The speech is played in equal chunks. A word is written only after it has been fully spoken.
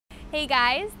Hey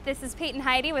guys, this is Peyton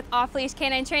Heidi with Off-Leash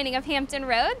Canine Training of Hampton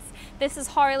Roads. This is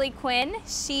Harley Quinn.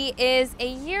 She is a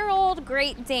year-old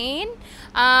Great Dane,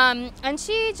 and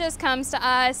she just comes to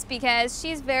us because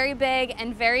she's very big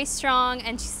and very strong,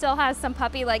 and she still has some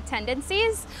puppy-like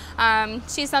tendencies.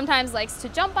 She sometimes likes to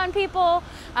jump on people.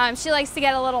 She likes to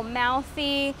get a little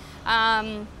mouthy.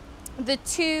 The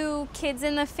two kids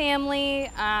in the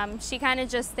family, she kind of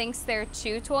just thinks they're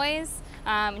chew toys.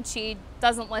 She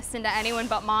doesn't listen to anyone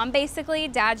but mom, basically.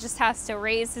 Dad just has to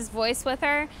raise his voice with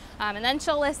her, and then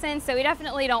she'll listen. So we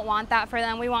definitely don't want that for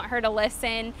them. We want her to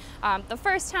listen the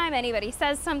first time anybody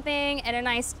says something in a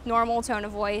nice, normal tone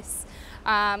of voice.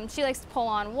 She likes to pull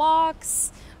on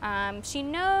walks. She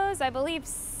knows, I believe,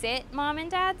 sit, mom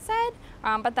and dad said,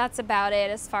 but that's about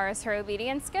it as far as her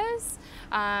obedience goes.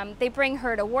 They bring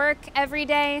her to work every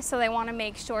day, so they want to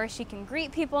make sure she can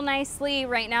greet people nicely.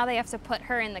 Right now they have to put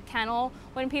her in the kennel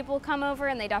when people come over,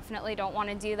 and they definitely don't want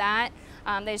to do that.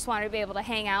 They just want her to be able to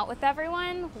hang out with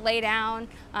everyone, lay down,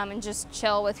 and just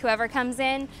chill with whoever comes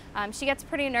in. She gets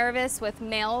pretty nervous with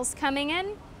males coming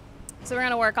in. So we're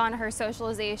going to work on her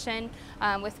socialization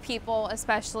with people,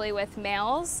 especially with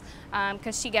males,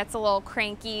 because she gets a little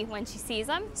cranky when she sees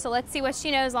them. So let's see what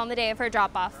she knows on the day of her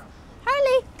drop-off.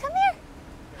 Harley, come here.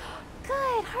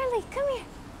 Good. Harley, come here.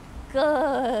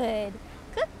 Good.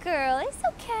 Good girl. It's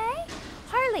okay.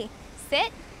 Harley,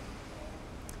 sit.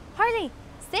 Harley,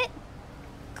 sit.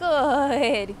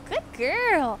 Good. Good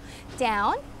girl.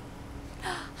 Down.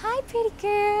 Hi, pretty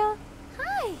girl.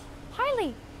 Hi.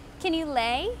 Harley, can you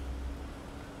lay?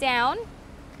 Down.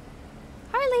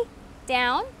 Harley,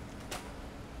 down.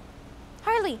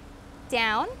 Harley,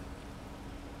 down.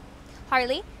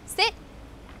 Harley, sit.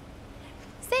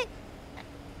 Sit.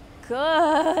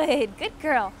 Good. Good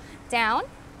girl. Down.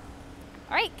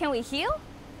 All right, can we heel?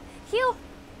 Heel.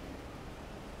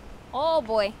 Oh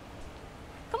boy.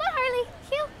 Come on, Harley,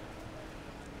 heel.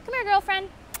 Come here, girlfriend.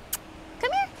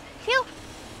 Come here, heel.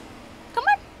 Come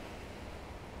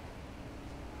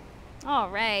on. All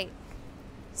right.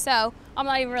 So I'm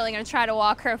not even really going to try to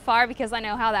walk her far because I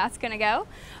know how that's going to go.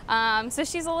 So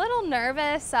she's a little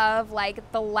nervous of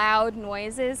like the loud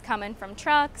noises coming from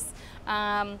trucks,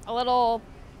 a little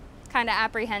kind of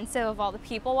apprehensive of all the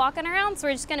people walking around. So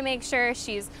we're just going to make sure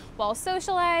she's well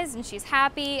socialized and she's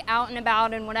happy out and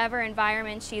about in whatever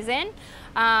environment she's in.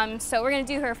 So we're going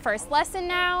to do her first lesson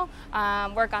now,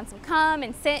 work on some come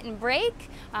and sit and break.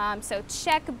 So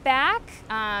check back.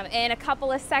 In a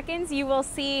couple of seconds, you will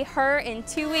see her in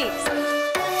 2 weeks.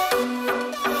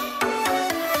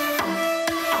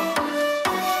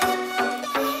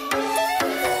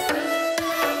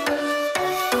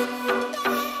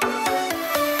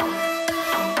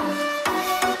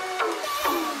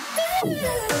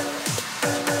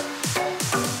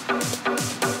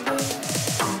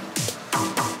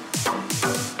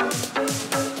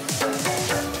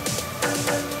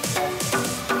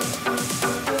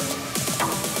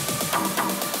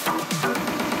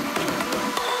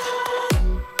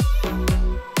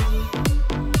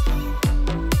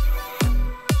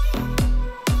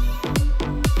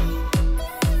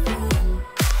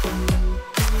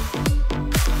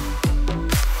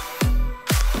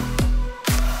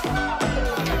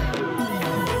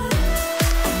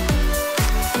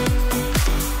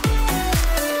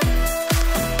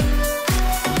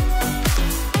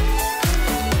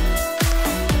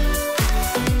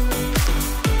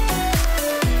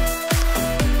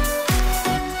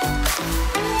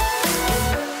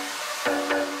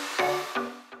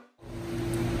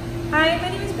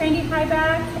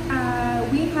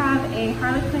 We have a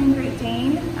Harley Quinn Great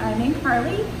Dane named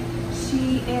Harley.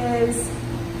 She is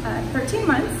 13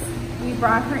 months. We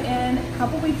brought her in a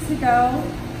couple weeks ago.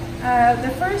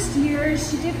 The first year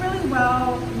she did really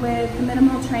well with the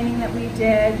minimal training that we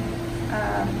did.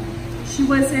 She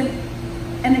wasn't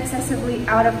an excessively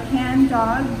out-of-hand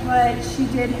dog, but she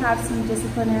did have some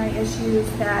disciplinary issues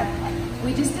that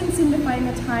we just didn't seem to find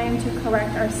the time to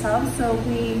correct ourselves. So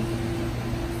we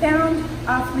found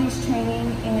off-leash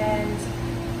training and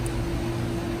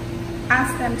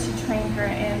asked them to train her,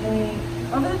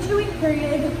 and over the 2-week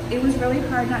period, it was really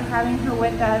hard not having her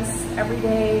with us every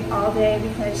day, all day,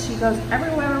 because she goes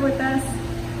everywhere with us,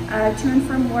 to and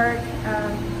from work.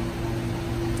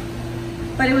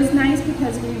 But it was nice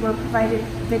because we were provided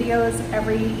videos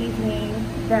every evening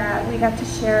that we got to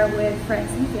share with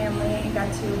friends and family, and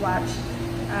got to watch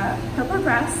her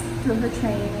progress through her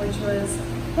training, which was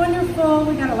wonderful.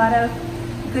 We got a lot of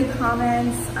good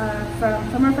comments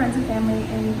from our friends and family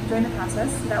during the process,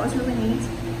 so that was really neat.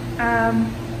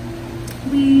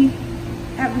 We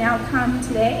have now come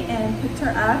today and picked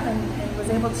her up and was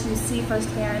able to see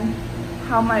firsthand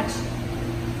how much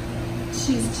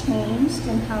she's changed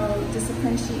and how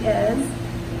disciplined she is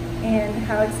and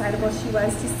how excitable she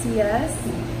was to see us.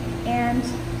 And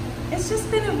it's just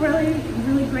been a really,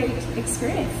 really great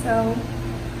experience. So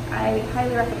I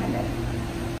highly recommend it.